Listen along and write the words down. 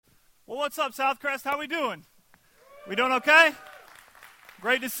Well, what's up, Southcrest? How we doing? We doing okay?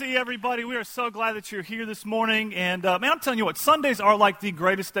 Great to see everybody. We are so glad that you're here this morning. And, man, I'm telling you what, Sundays are like the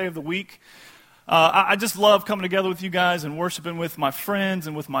greatest day of the week. I just love coming together with you guys and worshiping with my friends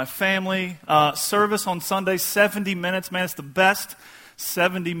and with my family. Service on Sunday, 70 minutes. Man, it's the best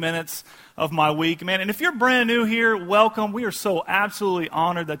 70 minutes of my week, man. And if you're brand new here, welcome. We are so absolutely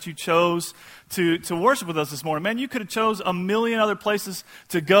honored that you chose to worship with us this morning. Man, you could have chose a million other places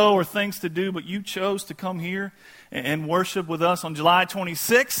to go or things to do, but you chose to come here and worship with us on July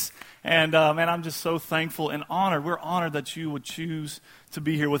 26th. And, man, I'm just so thankful and honored. We're honored that you would choose to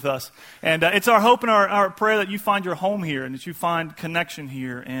be here with us. And it's our hope and our prayer that you find your home here and that you find connection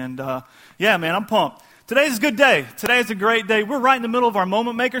here. And, yeah, man, I'm pumped. Today's a good day. Today is a great day. We're right in the middle of our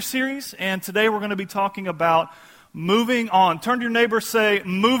Moment Maker series, and today we're going to be talking about moving on. Turn to your neighbor, say,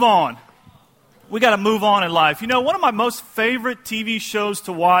 move on. We got to move on in life. You know, one of my most favorite TV shows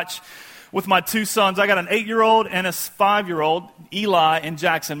to watch with my two sons, I got an 8-year-old and a 5-year-old, Eli and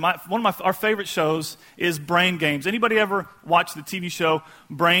Jackson. Our favorite shows is Brain Games. Anybody ever watch the TV show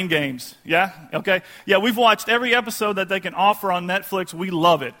Brain Games? Yeah? Okay. Yeah, we've watched every episode that they can offer on Netflix. We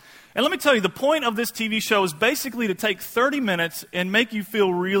love it. And let me tell you, the point of this TV show is basically to take 30 minutes and make you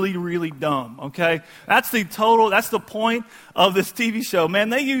feel really, really dumb, okay? That's the point of this TV show.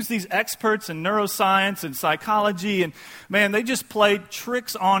 Man, they use these experts in neuroscience and psychology, and man, they just play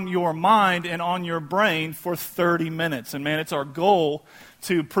tricks on your mind and on your brain for 30 minutes. And man, it's our goal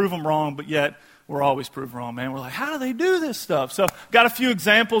to prove them wrong, but yet we're always proved wrong, man. We're like, how do they do this stuff? So, got a few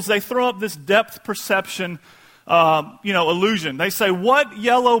examples. They throw up this depth perception illusion. They say, what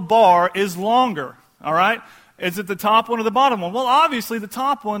yellow bar is longer? All right? Is it the top one or the bottom one? Well, obviously the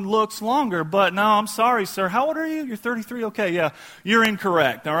top one looks longer, but no, I'm sorry, sir. How old are you? You're 33? Okay, yeah, you're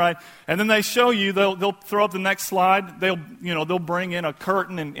incorrect, all right? And then they show you, they'll throw up the next slide. They'll bring in a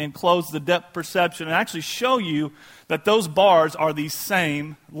curtain and close the depth perception and actually show you that those bars are the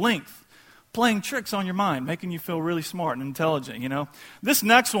same length. Playing tricks on your mind, making you feel really smart and intelligent, you know. This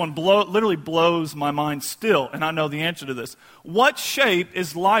next one literally blows my mind still, and I know the answer to this. What shape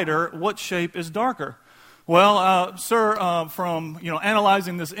is lighter? What shape is darker? Well, sir, from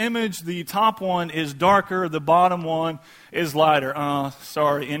analyzing this image, the top one is darker, the bottom one is lighter.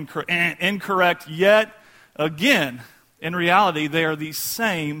 Sorry, incorrect yet again. In reality, they are the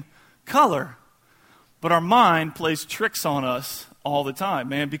same color, but our mind plays tricks on us all the time,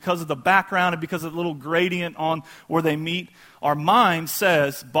 man. Because of the background and because of the little gradient on where they meet, our mind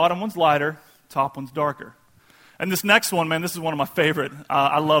says bottom one's lighter, top one's darker. And this next one, man, this is one of my favorite.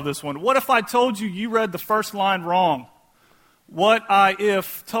 I love this one. What if I told you you read the first line wrong? What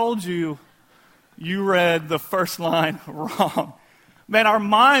if told you you read the first line wrong? Man, our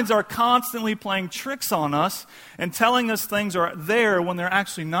minds are constantly playing tricks on us and telling us things are there when they're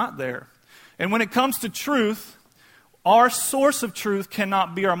actually not there. And when it comes to truth, our source of truth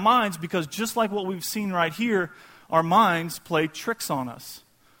cannot be our minds, because just like what we've seen right here, our minds play tricks on us.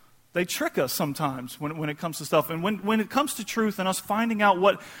 They trick us sometimes when it comes to stuff. And when it comes to truth and us finding out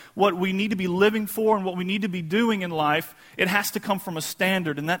what we need to be living for and what we need to be doing in life, it has to come from a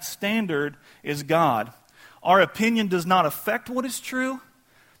standard, and that standard is God. Our opinion does not affect what is true.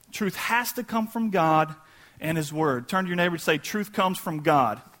 Truth has to come from God and His Word. Turn to your neighbor and say, truth comes from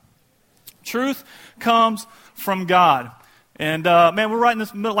God. Truth comes from God. And, man, we're right in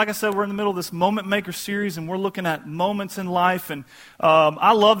this middle. Like I said, we're in the middle of this Moment Maker series, and we're looking at moments in life. And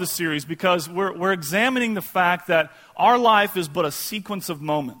I love this series because we're examining the fact that our life is but a sequence of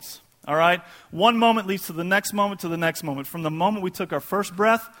moments. All right? One moment leads to the next moment to the next moment. From the moment we took our first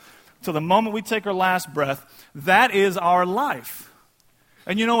breath to the moment we take our last breath, that is our life.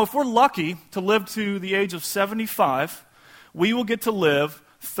 And, if we're lucky to live to the age of 75, we will get to live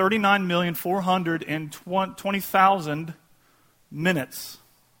 39,420,000 minutes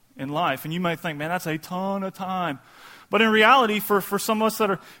in life. And you may think, man, that's a ton of time. But in reality, for some of us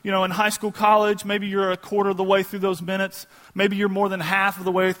that are, in high school, college, maybe you're a quarter of the way through those minutes. Maybe you're more than half of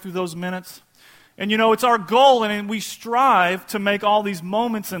the way through those minutes. And, it's our goal, and we strive to make all these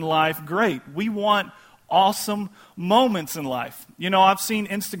moments in life great. We want awesome moments in life. I've seen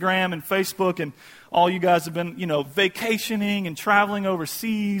Instagram and Facebook, and all you guys have been, vacationing and traveling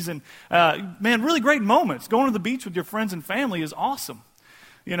overseas, and man, really great moments. Going to the beach with your friends and family is awesome.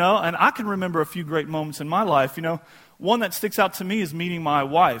 And I can remember a few great moments in my life. One that sticks out to me is meeting my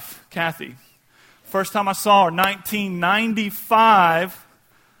wife, Kathy. First time I saw her, 1995. I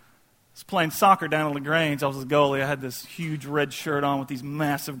was playing soccer down at LaGrange. I was a goalie. I had this huge red shirt on with these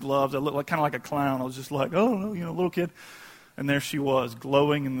massive gloves. I looked kind of like a clown. I was just like, oh, no, little kid. And there she was,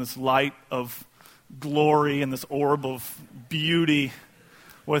 glowing in this light of glory and this orb of beauty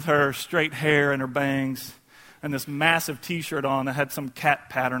with her straight hair and her bangs and this massive T-shirt on that had some cat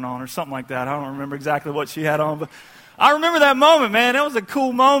pattern on or something like that. I don't remember exactly what she had on, but I remember that moment, man. That was a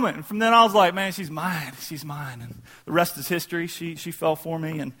cool moment. And from then I was like, man, she's mine. She's mine. And the rest is history. She fell for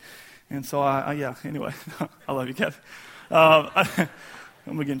me. And so anyway, I love you, Kathy. I'm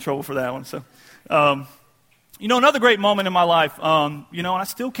going to get in trouble for that one. So, another great moment in my life, and I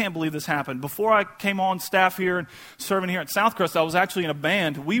still can't believe this happened. Before I came on staff here and serving here at Southcrest, I was actually in a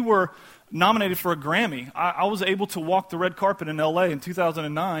band. We were nominated for a Grammy. I was able to walk the red carpet in L.A. in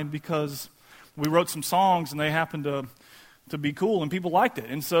 2009 because we wrote some songs and they happened to be cool and people liked it.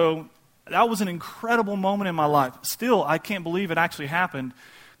 And so that was an incredible moment in my life. Still, I can't believe it actually happened.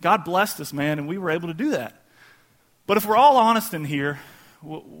 God blessed us, man, and we were able to do that. But if we're all honest in here,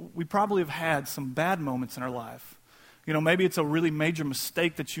 we probably have had some bad moments in our life. Maybe it's a really major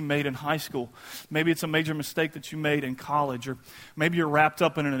mistake that you made in high school. Maybe it's a major mistake that you made in college. Or maybe you're wrapped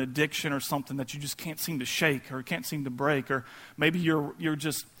up in an addiction or something that you just can't seem to shake or can't seem to break. Or maybe you're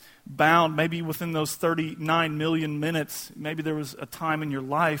just bound. Maybe within those 39 million minutes, maybe there was a time in your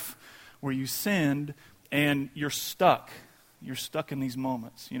life where you sinned and you're stuck. You're stuck in these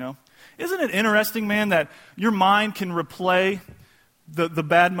moments, Isn't it interesting, man, that your mind can replay the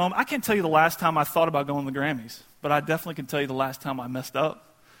bad moment? I can't tell you the last time I thought about going to the Grammys, but I definitely can tell you the last time I messed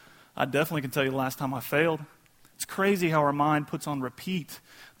up. I definitely can tell you the last time I failed. It's crazy how our mind puts on repeat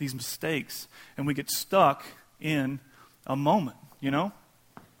these mistakes, and we get stuck in a moment,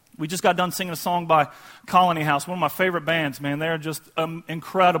 We just got done singing a song by Colony House, one of my favorite bands, man. They're just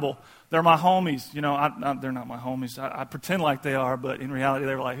incredible. They're my homies. They're not my homies. I pretend like they are, but in reality,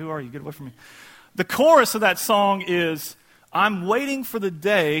 they were like, who are you? Get away from me. The chorus of that song is, I'm waiting for the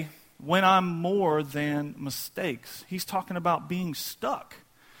day when I'm more than mistakes. He's talking about being stuck.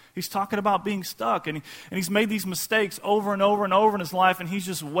 He's talking about being stuck, and he's made these mistakes over and over and over in his life, and he's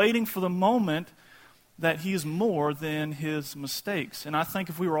just waiting for the moment that he is more than his mistakes. And I think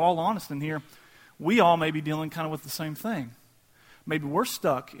if we were all honest in here, we all may be dealing kind of with the same thing. Maybe we're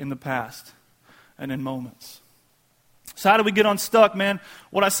stuck in the past and in moments. So how do we get unstuck, man?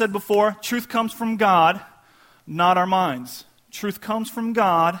 What I said before, truth comes from God, not our minds. Truth comes from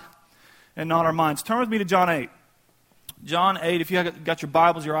God and not our minds. Turn with me to John 8. John 8, if you got your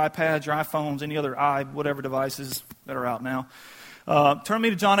Bibles, your iPads, your iPhones, any other whatever devices that are out now. Turn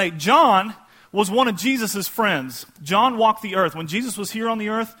me to John 8. John was one of Jesus' friends. John walked the earth. When Jesus was here on the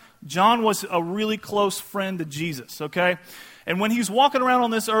earth, John was a really close friend to Jesus, okay? And when he's walking around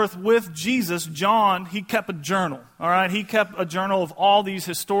on this earth with Jesus, John, he kept a journal, all right? He kept a journal of all these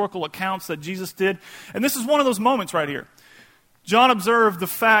historical accounts that Jesus did. And this is one of those moments right here. John observed the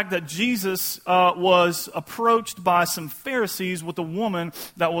fact that Jesus was approached by some Pharisees with a woman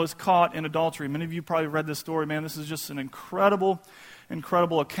that was caught in adultery. Many of you probably read this story, man. This is just an incredible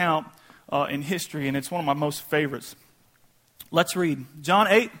account in history, and it's one of my most favorites. Let's read. John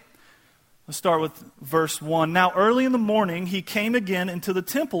 8, let's start with verse 1. Now early in the morning, he came again into the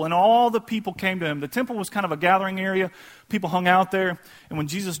temple, and all the people came to him. The temple was kind of a gathering area. People hung out there, and when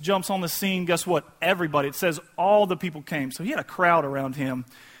Jesus jumps on the scene, guess what? Everybody, it says all the people came. So he had a crowd around him.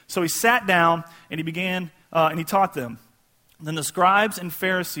 So he sat down, and he began, and he taught them. Then the scribes and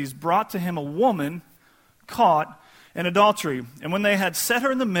Pharisees brought to him a woman caught in adultery. And when they had set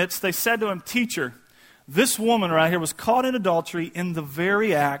her in the midst, they said to him, Teacher, this woman right here was caught in adultery in the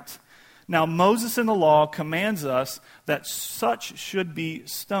very act. Now Moses in the law commands us that such should be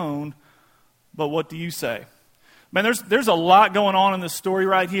stoned. But what do you say? Man, there's a lot going on in this story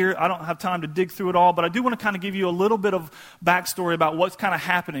right here. I don't have time to dig through it all, but I do want to kind of give you a little bit of backstory about what's kind of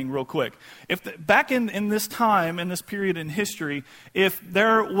happening real quick. Back in this time, in this period in history, if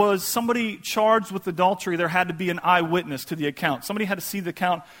there was somebody charged with adultery, there had to be an eyewitness to the account. Somebody had to see the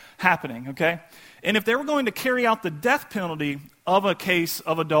account happening, okay? And if they were going to carry out the death penalty of a case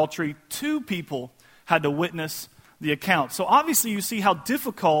of adultery, 2 people had to witness the account. So obviously you see how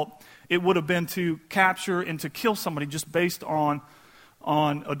difficult it would have been to capture and to kill somebody just based on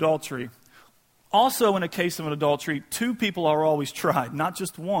adultery. Also, in a case of an adultery, 2 people are always tried, not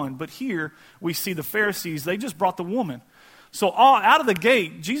just one. But here we see the Pharisees, they just brought the woman. So out of the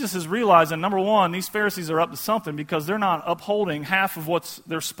gate, Jesus is realizing, number one, these Pharisees are up to something because they're not upholding half of what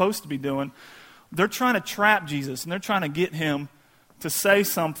they're supposed to be doing. They're trying to trap Jesus, and they're trying to get him to say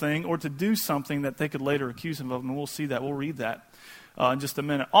something or to do something that they could later accuse him of. And we'll see that. We'll read that in just a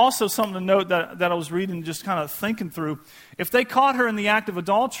minute. Also, something to note that I was reading, just kind of thinking through. If they caught her in the act of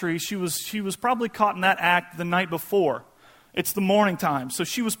adultery, she was probably caught in that act the night before. It's the morning time. So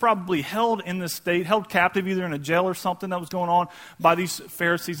she was probably held in this state, held captive either in a jail or something that was going on by these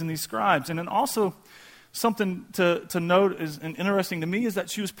Pharisees and these scribes. And then also, something to note and interesting to me is that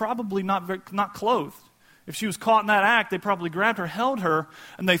she was probably not clothed. If she was caught in that act, they probably grabbed her, held her,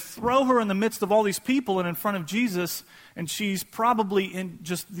 and they throw her in the midst of all these people and in front of Jesus, and she's probably in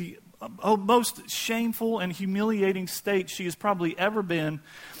just the most shameful and humiliating state she has probably ever been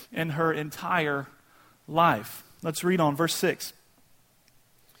in her entire life. Let's read on, verse 6.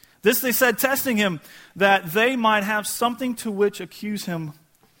 This they said, testing him, that they might have something to which accuse him.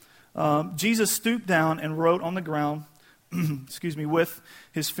 Jesus stooped down and wrote on the ground, with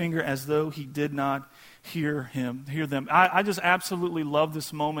his finger as though he did not hear them. I just absolutely love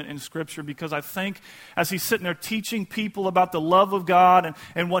this moment in Scripture because I think as he's sitting there teaching people about the love of God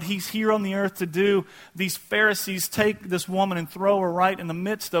and what he's here on the earth to do, these Pharisees take this woman and throw her right in the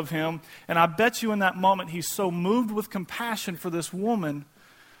midst of him. And I bet you in that moment he's so moved with compassion for this woman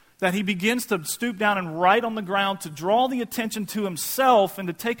that he begins to stoop down and write on the ground to draw the attention to himself and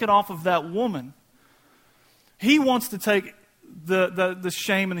to take it off of that woman. He wants to take the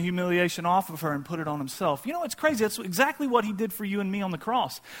shame and the humiliation off of her and put it on himself. You know, it's crazy. That's exactly what he did for you and me on the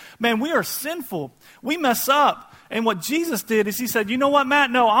cross. Man, we are sinful. We mess up. And what Jesus did is he said, you know what,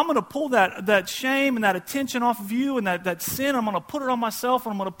 Matt? No, I'm going to pull that shame and that attention off of you and that sin. I'm going to put it on myself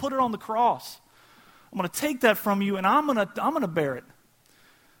and I'm going to put it on the cross. I'm going to take that from you and I'm going to bear it.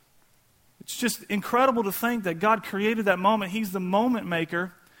 It's just incredible to think that God created that moment. He's the moment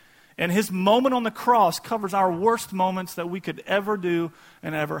maker. And his moment on the cross covers our worst moments that we could ever do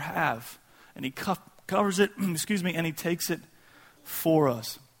and ever have. And he covers it, and he takes it for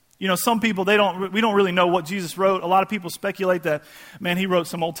us. You know, some people, we don't really know what Jesus wrote. A lot of people speculate that, man, he wrote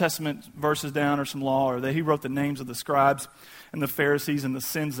some Old Testament verses down or some law, or that he wrote the names of the scribes and the Pharisees and the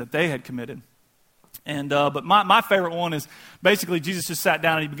sins that they had committed. And but my favorite one is basically Jesus just sat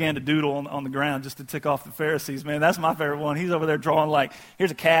down and he began to doodle on the ground just to tick off the Pharisees. Man, that's my favorite one. He's over there drawing like, here's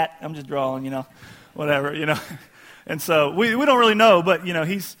a cat. I'm just drawing, whatever, And so we don't really know, but,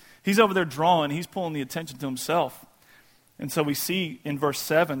 he's over there drawing. He's pulling the attention to himself. And so we see in verse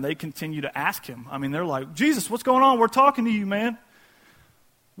 7, they continue to ask him. I mean, they're like, Jesus, what's going on? We're talking to you, man.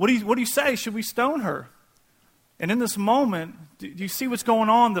 What do you say? Should we stone her? And in this moment, do you see what's going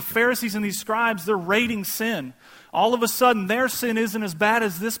on? The Pharisees and these scribes, they're rating sin. All of a sudden, their sin isn't as bad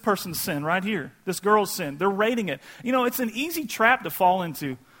as this person's sin right here, this girl's sin. They're rating it. It's an easy trap to fall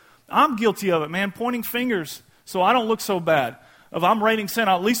into. I'm guilty of it, man, pointing fingers so I don't look so bad. If I'm rating sin,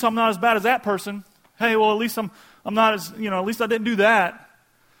 at least I'm not as bad as that person. Hey, well, at least I'm not as, at least I didn't do that.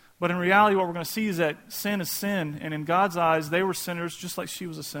 But in reality, what we're going to see is that sin is sin. And in God's eyes, they were sinners just like she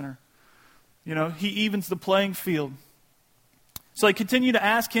was a sinner. He evens the playing field. So they continued to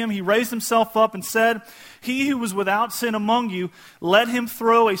ask him. He raised himself up and said, he who was without sin among you, let him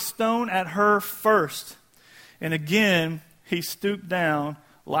throw a stone at her first. And again, he stooped down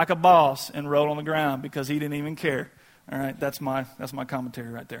like a boss and wrote on the ground because he didn't even care. All right, that's my commentary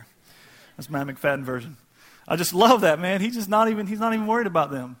right there. That's my McFadden version. I just love that, man. He's not even worried about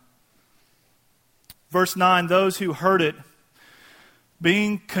them. Verse 9, those who heard it,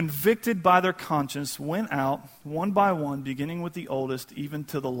 being convicted by their conscience, went out one by one, beginning with the oldest, even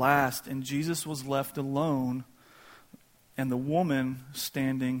to the last. And Jesus was left alone, and the woman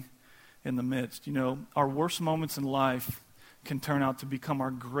standing in the midst. Our worst moments in life can turn out to become our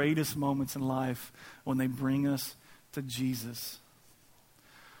greatest moments in life when they bring us to Jesus.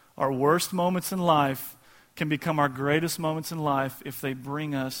 Our worst moments in life can become our greatest moments in life if they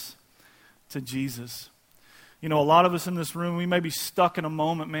bring us to Jesus. A lot of us in this room, we may be stuck in a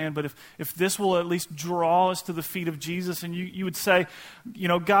moment, man, but if this will at least draw us to the feet of Jesus, and you would say,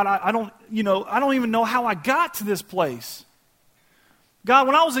 God, I don't even know how I got to this place. God,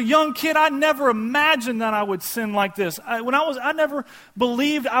 when I was a young kid, I never imagined that I would sin like this. I never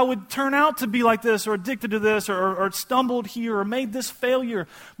believed I would turn out to be like this or addicted to this or stumbled here or made this failure.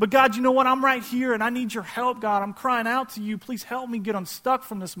 But God, you know what? I'm right here and I need your help, God. I'm crying out to you. Please help me get unstuck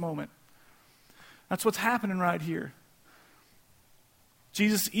from this moment. That's what's happening right here.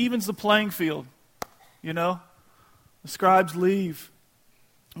 Jesus evens the playing field. The scribes leave.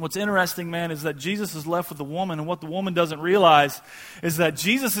 What's interesting, man, is that Jesus is left with the woman, and what the woman doesn't realize is that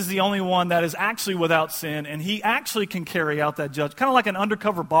Jesus is the only one that is actually without sin, and he actually can carry out that judgment. Kind of like an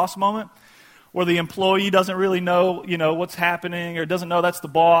undercover boss moment, where the employee doesn't really know, what's happening, or doesn't know that's the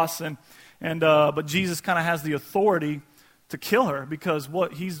boss, but Jesus kind of has the authority to kill her because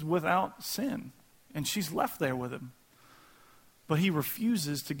he's without sin. And she's left there with him. But he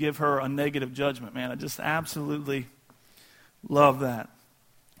refuses to give her a negative judgment, man. I just absolutely love that.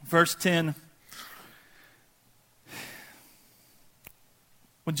 Verse 10.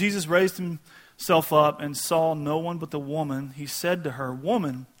 When Jesus raised himself up and saw no one but the woman, he said to her,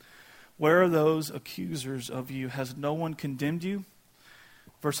 "Woman, Where are those accusers of you? Has no one condemned you?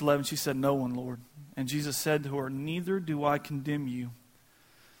 Verse 11, she said, no one, Lord. And Jesus said to her, neither do I condemn you.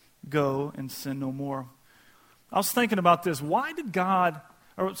 Go and sin no more. I was thinking about this. Why did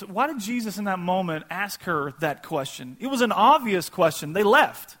Jesus in that moment ask her that question? It was an obvious question. They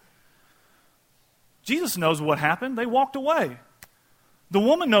left. Jesus knows what happened. They walked away. The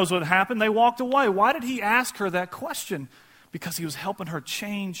woman knows what happened. They walked away. Why did he ask her that question? Because he was helping her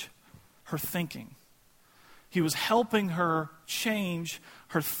change her thinking. He was helping her change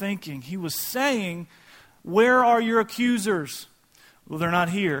her thinking. He was saying, where are your accusers? Well, they're not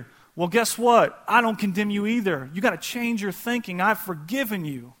here. Well, guess what? I don't condemn you either. You got to change your thinking. I've forgiven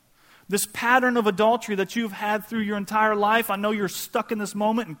you. This pattern of adultery that you've had through your entire life, I know you're stuck in this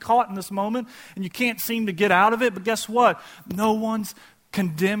moment and caught in this moment, and you can't seem to get out of it, but guess what? No one's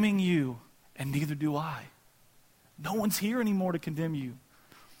condemning you, and neither do I. No one's here anymore to condemn you,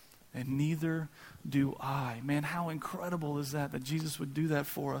 and neither do I. Man, how incredible is that Jesus would do that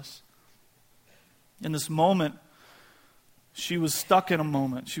for us? In this moment, she was stuck in a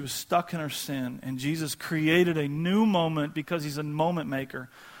moment. She was stuck in her sin, and Jesus created a new moment because he's a moment maker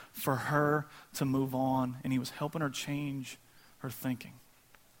for her to move on, and he was helping her change her thinking.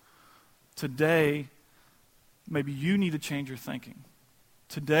 Today, maybe you need to change your thinking.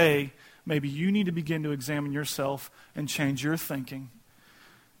 Today, maybe you need to begin to examine yourself and change your thinking.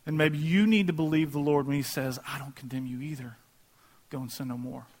 And maybe you need to believe the Lord when he says, I don't condemn you either. Go and sin no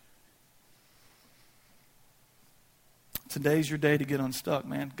more. Today's your day to get unstuck,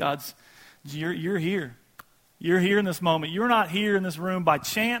 man. You're here. You're here in this moment. You're not here in this room by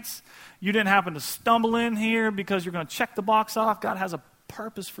chance. You didn't happen to stumble in here because you're going to check the box off. God has a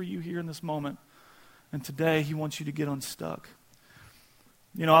purpose for you here in this moment. And today, he wants you to get unstuck.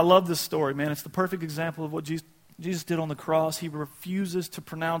 You know, I love this story, man. It's the perfect example of what Jesus did on the cross. He refuses to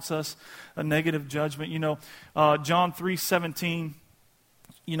pronounce us a negative judgment. You know, John 3:17,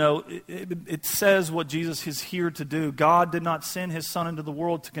 you know, it says what Jesus is here to do. God did not send his Son into the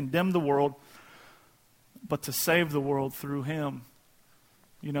world to condemn the world, but to save the world through him.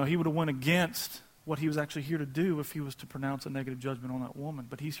 You know, he would have went against what he was actually here to do if he was to pronounce a negative judgment on that woman.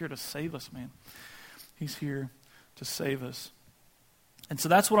 But he's here to save us, man. He's here to save us. And so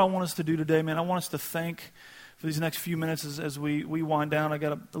that's what I want us to do today, man. I want us to think for these next few minutes as we wind down. I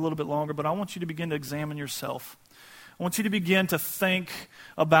got a little bit longer, but I want you to begin to examine yourself. I want you to begin to think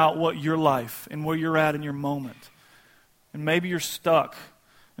about what your life and where you're at in your moment. And maybe you're stuck.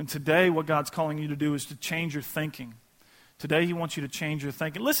 And today what God's calling you to do is to change your thinking. Today he wants you to change your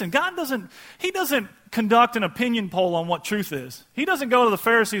thinking. Listen, God doesn't conduct an opinion poll on what truth is. He doesn't go to the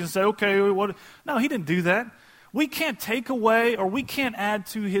Pharisees and say, okay, what? No, he didn't do that. We can't take away or we can't add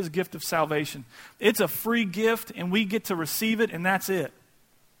to his gift of salvation. It's a free gift and we get to receive it and that's it.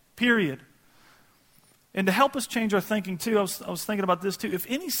 Period. And to help us change our thinking too, I was thinking about this too. If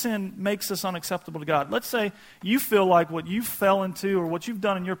any sin makes us unacceptable to God, let's say you feel like what you fell into or what you've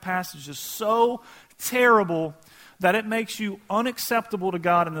done in your past is just so terrible that it makes you unacceptable to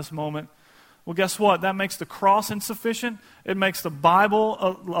God in this moment. Well, guess what? That makes the cross insufficient. It makes the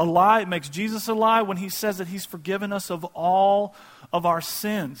Bible a lie. It makes Jesus a lie when he says that he's forgiven us of all of our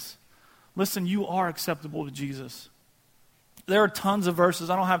sins. Listen, you are acceptable to Jesus. There are tons of verses.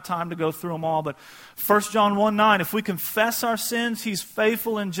 I don't have time to go through them all, but 1 John 1:9, if we confess our sins, he's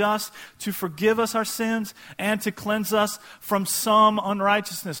faithful and just to forgive us our sins and to cleanse us from some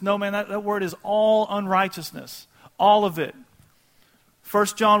unrighteousness. No, man, that word is all unrighteousness. All of it.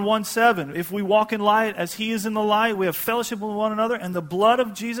 1 John 1:7, if we walk in light as he is in the light, we have fellowship with one another, and the blood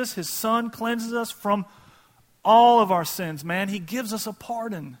of Jesus, his Son, cleanses us from all of our sins, man. He gives us a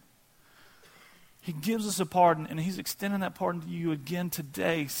pardon. He gives us a pardon, and he's extending that pardon to you again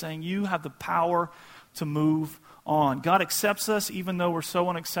today, saying you have the power to move on. God accepts us even though we're so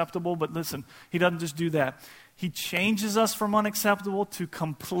unacceptable, but listen, he doesn't just do that. He changes us from unacceptable to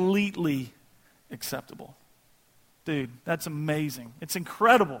completely acceptable. Dude, that's amazing. It's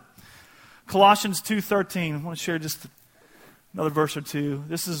incredible. Colossians 2:13. I want to share just another verse or two.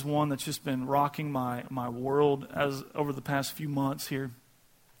 This is one that's just been rocking my world over the past few months here.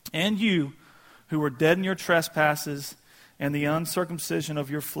 And you, who were dead in your trespasses and the uncircumcision of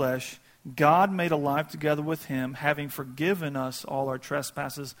your flesh, God made alive together with him, having forgiven us all our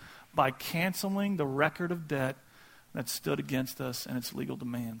trespasses by canceling the record of debt that stood against us and its legal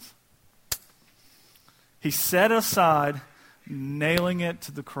demands. He set aside, nailing it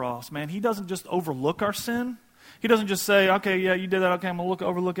to the cross. Man, he doesn't just overlook our sin. He doesn't just say, okay, yeah, you did that. Okay, I'm going to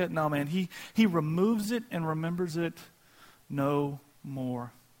overlook it. No, man, he removes it and remembers it no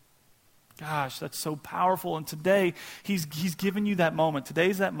more. Gosh, that's so powerful. And today, he's given you that moment.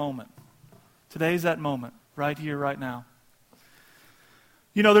 Today's that moment. Today's that moment, right here, right now.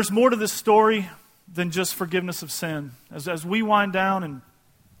 You know, there's more to this story than just forgiveness of sin. As we wind down and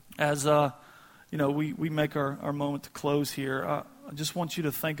as we make our moment to close here, I just want you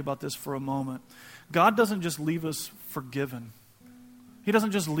to think about this for a moment. God doesn't just leave us forgiven. He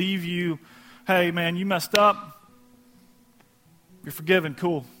doesn't just leave you, hey man, you messed up. You're forgiven,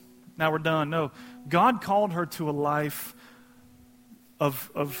 cool. Now we're done. No, God called her to a life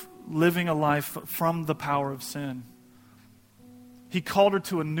of living a life from the power of sin. He called her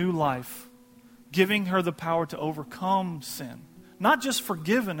to a new life, giving her the power to overcome sin. Not just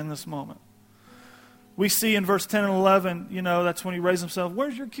forgiven in this moment. We see in verse 10 and 11, that's when he raised himself.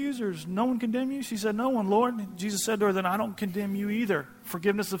 Where's your accusers? No one condemn you? She said, no one, Lord. Jesus said to her, then I don't condemn you either.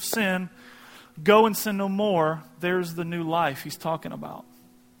 Forgiveness of sin. Go and sin no more. There's the new life he's talking about.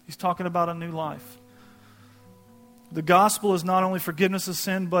 He's talking about a new life. The gospel is not only forgiveness of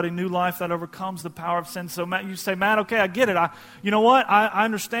sin, but a new life that overcomes the power of sin. So Matt, you say, Matt, okay, I get it. You know what? I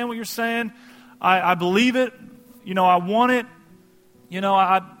understand what you're saying. I believe it. I want it.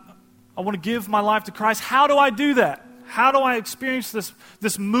 I want to give my life to Christ. How do I do that? How do I experience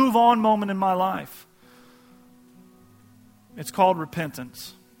this move on moment in my life? It's called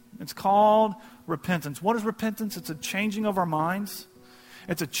repentance. It's called repentance. What is repentance? It's a changing of our minds.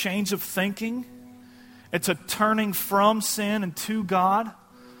 It's a change of thinking. It's a turning from sin and to God.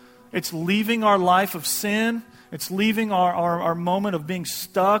 It's leaving our life of sin. It's leaving our moment of being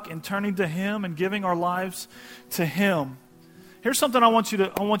stuck and turning to Him and giving our lives to Him. Here's something I want you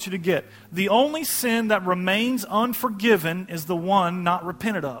to get. The only sin that remains unforgiven is the one not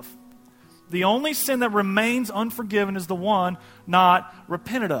repented of. The only sin that remains unforgiven is the one not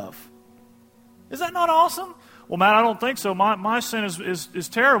repented of. Is that not awesome? Well, Matt, I don't think so. My sin is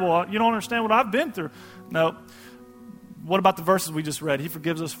terrible. You don't understand what I've been through. No. What about the verses we just read? He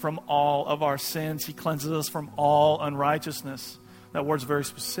forgives us from all of our sins. He cleanses us from all unrighteousness. That word's very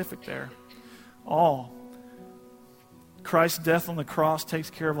specific there. All. Christ's death on the cross takes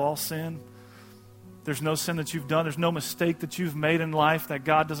care of all sin. There's no sin that you've done. There's no mistake that you've made in life that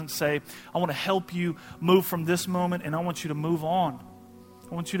God doesn't say, I want to help you move from this moment and I want you to move on.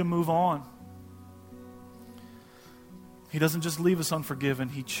 I want you to move on. He doesn't just leave us unforgiven.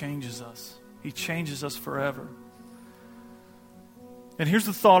 He changes us. He changes us forever. And here's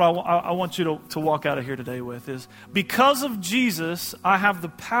the thought I want you to walk out of here today with is, because of Jesus, I have the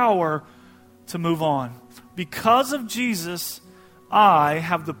power to move on. Because of Jesus, I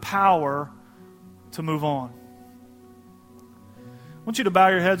have the power to move on. I want you to bow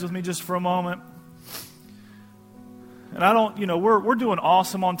your heads with me just for a moment. And I don't, we're doing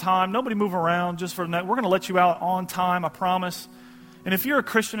awesome on time. Nobody move around just for a minute. We're going to let you out on time, I promise. And if you're a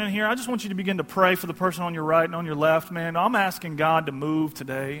Christian in here, I just want you to begin to pray for the person on your right and on your left. Man, I'm asking God to move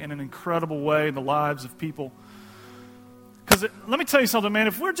today in an incredible way in the lives of people. Because let me tell you something, man.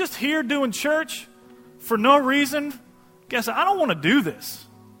 If we're just here doing church for no reason, guess I don't want to do this.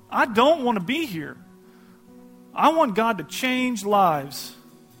 I don't want to be here. I want God to change lives.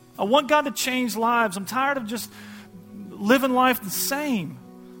 I want God to change lives. I'm tired of just living life the same.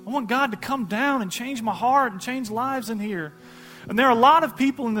 I want God to come down and change my heart and change lives in here. And there are a lot of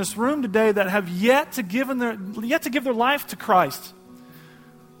people in this room today that have yet to give their life to Christ.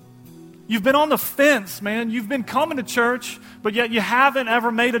 You've been on the fence, man. You've been coming to church, but yet you haven't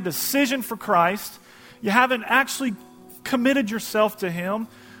ever made a decision for Christ. You haven't actually committed yourself to Him.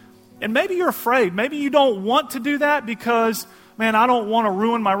 And maybe you're afraid. Maybe you don't want to do that because, man, I don't want to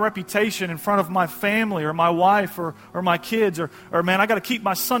ruin my reputation in front of my family or my wife or my kids. Or man, I got to keep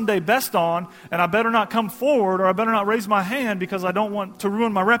my Sunday best on and I better not come forward or I better not raise my hand because I don't want to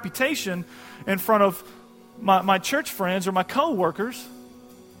ruin my reputation in front of my church friends or my co-workers.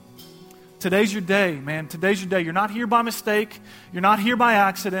 Today's your day, man. Today's your day. You're not here by mistake. You're not here by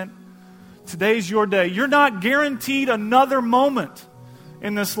accident. Today's your day. You're not guaranteed another moment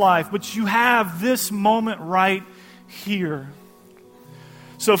in this life, but you have this moment right here.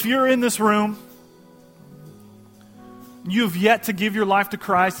 So if you're in this room, you have yet to give your life to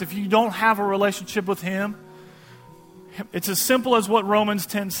Christ, if you don't have a relationship with Him, it's as simple as what Romans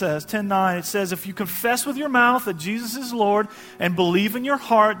 10 says, 10:9. It says, if you confess with your mouth that Jesus is Lord and believe in your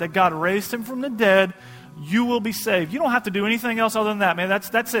heart that God raised Him from the dead, you will be saved. You don't have to do anything else other than that, man.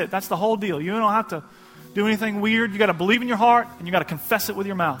 That's it. That's the whole deal. You don't have to do anything weird. You got to believe in your heart and you got to confess it with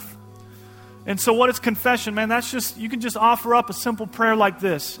your mouth. And so what is confession, man? That's just, you can just offer up a simple prayer like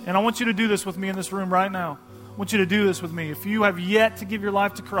this. And I want you to do this with me in this room right now. I want you to do this with me. If you have yet to give your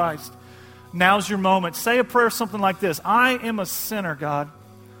life to Christ, now's your moment. Say a prayer something like this. I am a sinner, God.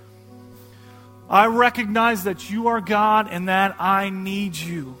 I recognize that you are God and that I need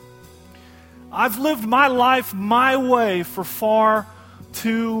you. I've lived my life my way for far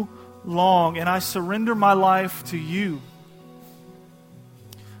too long, and I surrender my life to you.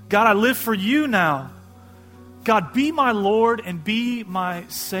 God, I live for you now. God, be my Lord and be my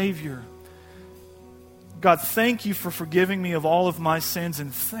Savior. God, thank you for forgiving me of all of my sins,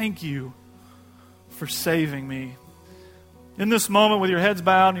 and thank you for saving me. In this moment, with your heads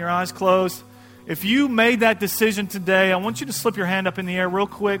bowed and your eyes closed, if you made that decision today, I want you to slip your hand up in the air real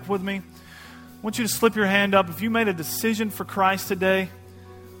quick with me. I want you to slip your hand up. If you made a decision for Christ today,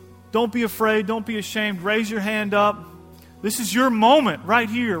 don't be afraid, don't be ashamed. Raise your hand up. This is your moment right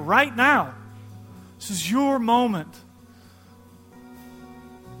here, right now. This is your moment.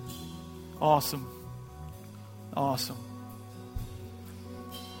 Awesome. Awesome.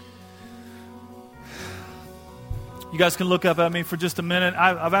 You guys can look up at me for just a minute.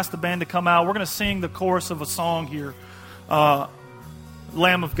 I've asked the band to come out. We're going to sing the chorus of a song here.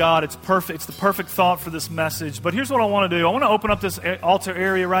 Lamb of God. It's perfect. It's the perfect thought for this message. But here's what I want to do. I want to open up this altar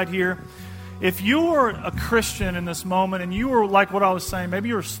area right here. If you are a Christian in this moment and you were like what I was saying, maybe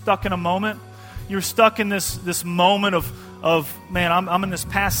you were stuck in a moment. You're stuck in this moment of man, I'm in this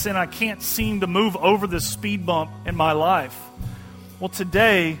past sin. I can't seem to move over this speed bump in my life. Well,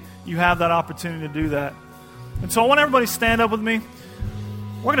 today you have that opportunity to do that. And so I want everybody to stand up with me.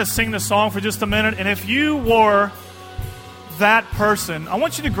 We're going to sing this song for just a minute. And if you were that person, I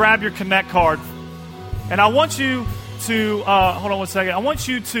want you to grab your Connect card. And I want you to, hold on one second. I want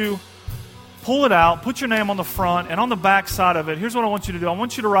you to pull it out, put your name on the front, and on the back side of it, here's what I want you to do. I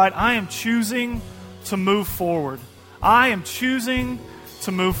want you to write, I am choosing to move forward. I am choosing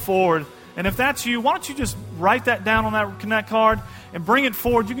to move forward. And if that's you, why don't you just write that down on that Connect card and bring it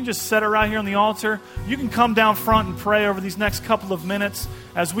forward. You can just set it right here on the altar. You can come down front and pray over these next couple of minutes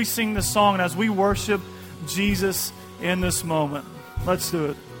as we sing this song and as we worship Jesus in this moment. Let's do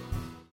it.